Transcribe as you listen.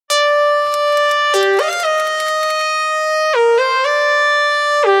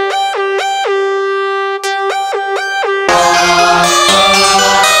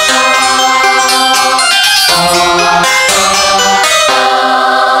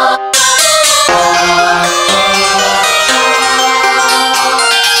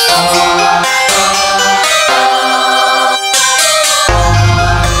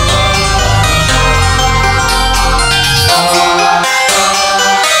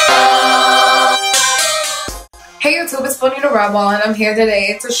Hey YouTube, it's Bonitarebel and I'm here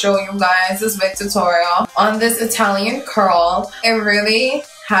today to show you guys this wig tutorial on this Italian curl. I really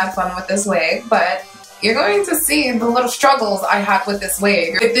had fun with this wig, but you're going to see the little struggles I had with this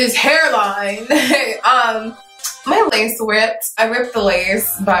wig. With this hairline. My lace ripped. I ripped the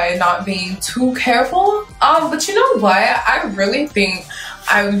lace by not being too careful. But you know what? I really think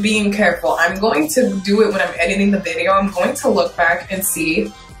I'm being careful. I'm going to do it when I'm editing the video. I'm going to look back and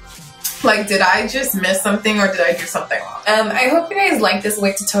see, like, did I just miss something or did I do something wrong? I hope you guys like this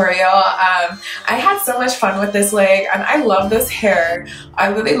wig tutorial. I had so much fun with this wig and I love this hair. I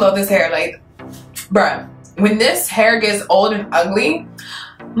really love this hair. Like, bruh, when this hair gets old and ugly,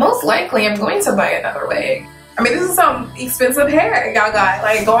 most likely I'm going to buy another wig. I mean, this is some expensive hair y'all got.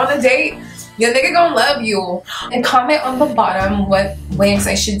 Like, go on a date, your nigga gonna love you. And comment on the bottom what wigs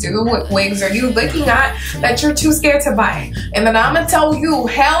I should do. What wigs are you looking at that you're too scared to buy? And then I'm gonna tell you,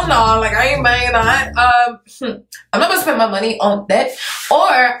 hell no, like I ain't buying that. I'm not gonna spend my money on that.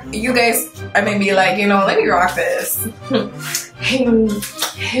 Or you guys, I may be like, you know, let me rock this.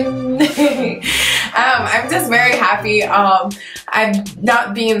 I'm just very happy. I'm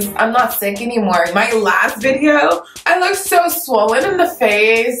not sick anymore. My last video, I looked so swollen in the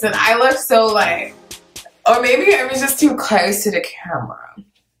face and I looked so like, or maybe I was just too close to the camera.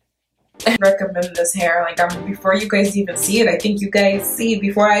 I recommend this hair, like, before you guys even see it. I think you guys see it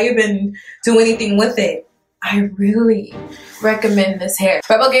before I even do anything with it. I really recommend this hair.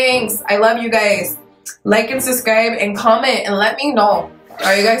 Rebel Gangs, I love you guys. Like and subscribe and comment and let me know.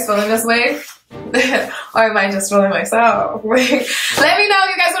 Are you guys feeling this way? Or am I just feeling myself? Let me know if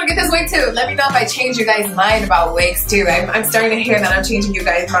you guys want to get this wig too. Let me know if I change you guys' mind about wigs too. I'm starting to hear that I'm changing you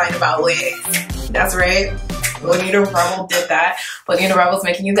guys' mind about wigs. That's right. Bonitarebel did that. Bonitarebel's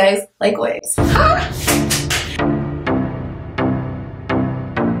making you guys like wigs.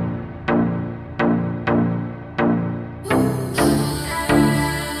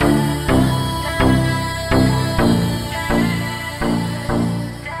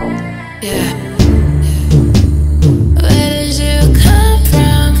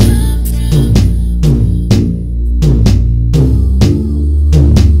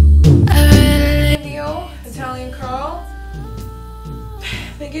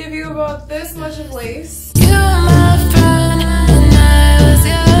 They give you about this much of lace.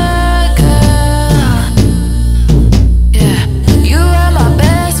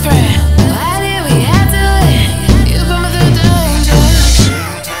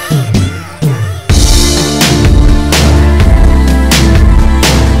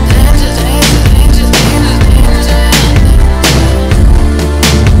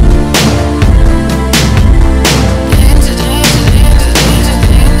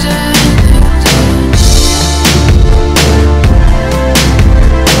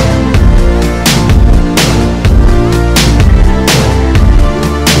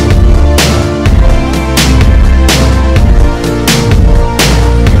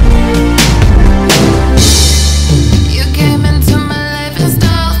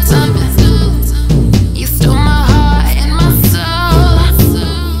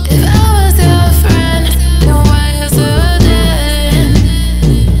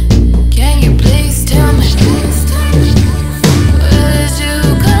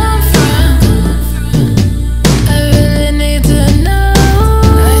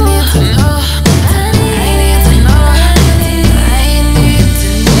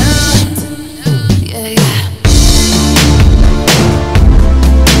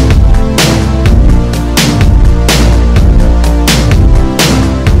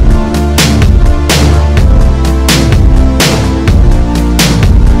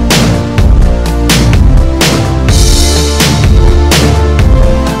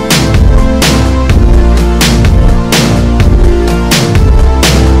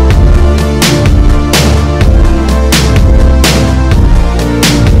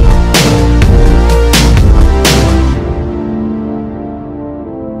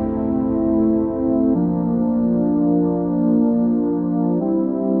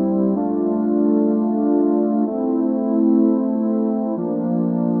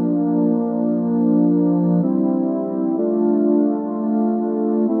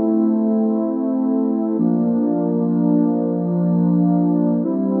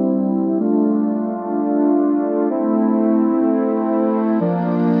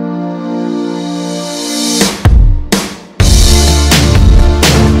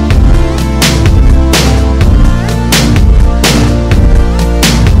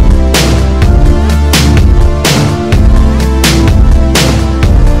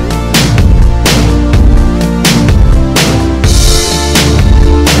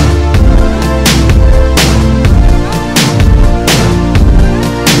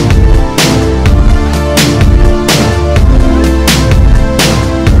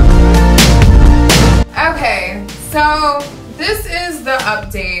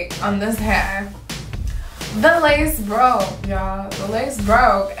 mistake on this hair. The lace broke, y'all. The lace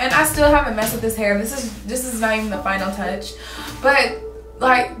broke, and I still haven't messed with this hair. This is not even the final touch, but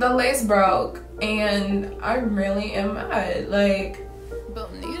like the lace broke, and I really am mad. Like,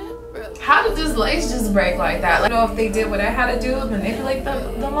 how did this lace just break like that? Like, I don't know if they did what I had to do, manipulate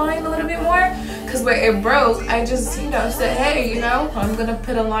the line a little bit more, because where it broke, I just, you know, said, hey, you know, I'm gonna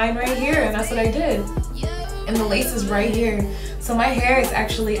put a line right here, and that's what I did. And the lace is right here, so my hair is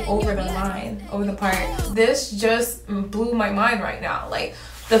actually over the line, over the part. This just blew my mind right now. Like,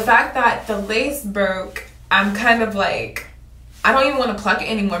 the fact that the lace broke, I'm kind of like, I don't even want to pluck it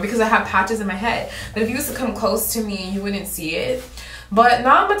anymore because I have patches in my head. But if you used to come close to me, you wouldn't see it. But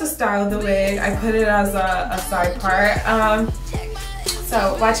now I'm about to style the wig. I put it as a side part.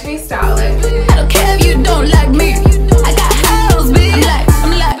 So watch me style it. I don't care if you don't like me. I got house, bitch.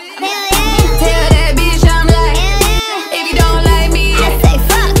 I'm like, tell that bitch I'm like, if you don't like me, I say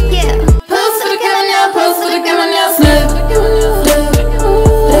fuck yeah. Pose for the camera now, pose for the camera now, snap.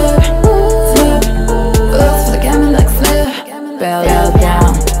 Pose for the camera like snap. Bell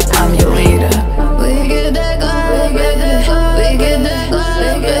down, I'm your leader. We get that going, we get that, we get that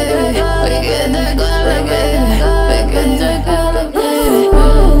going, we get that going, we get that going,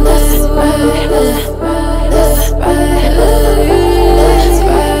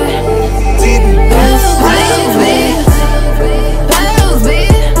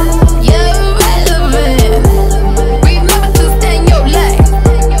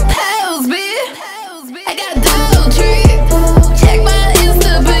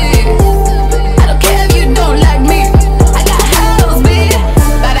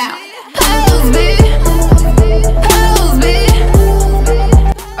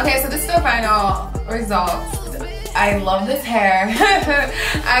 I love this hair.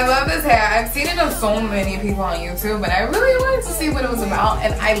 I love this hair. I've seen it on so many people on YouTube, but I really wanted to see what it was about,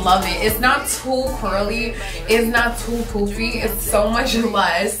 and I love it. It's not too curly, it's not too poofy, it's so much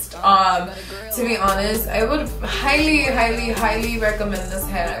less. To be honest, I would highly recommend this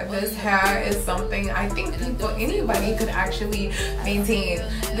hair. This hair is something I think anybody could actually maintain.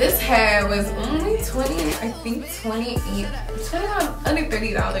 This hair was only under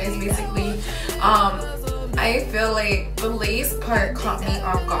 $30 basically. I feel like the lace part caught me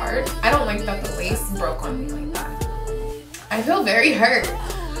off guard. I don't like that the lace broke on me like that. I feel very hurt.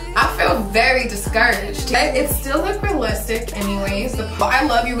 I feel very discouraged. It still look realistic anyways. I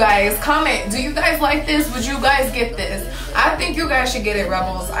love you guys. Comment. Do you guys like this? Would you guys get this? I think you guys should get it,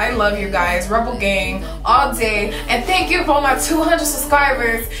 Rebels. I love you guys. Rebel gang all day. And thank you for my 200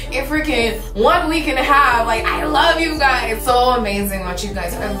 subscribers in freaking 1 week and a half. Like, I love you guys. So amazing what you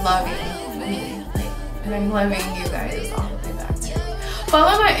guys are loving me. And I'm loving you guys all the way back too.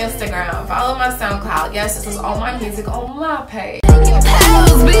 Follow my Instagram. Follow my Soundcloud. Yes, this is all my music on my page.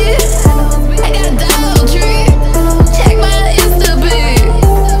 House, bitch. I got Dollar Tree. Check my Insta, bitch.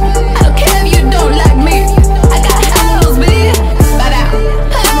 I don't care if you don't like me. I got house, bitch. Bow down.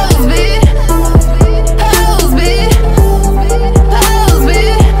 House, bitch. House, bitch. House,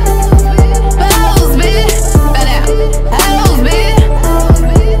 bitch. House, bitch. Bow down. House, bitch.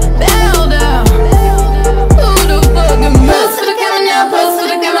 Bow down. Who the fucking pose for the camera now? Pose for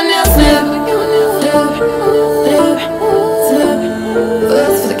the camera now. Snap.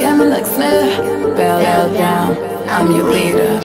 Like snap, bell down, I'm your leader.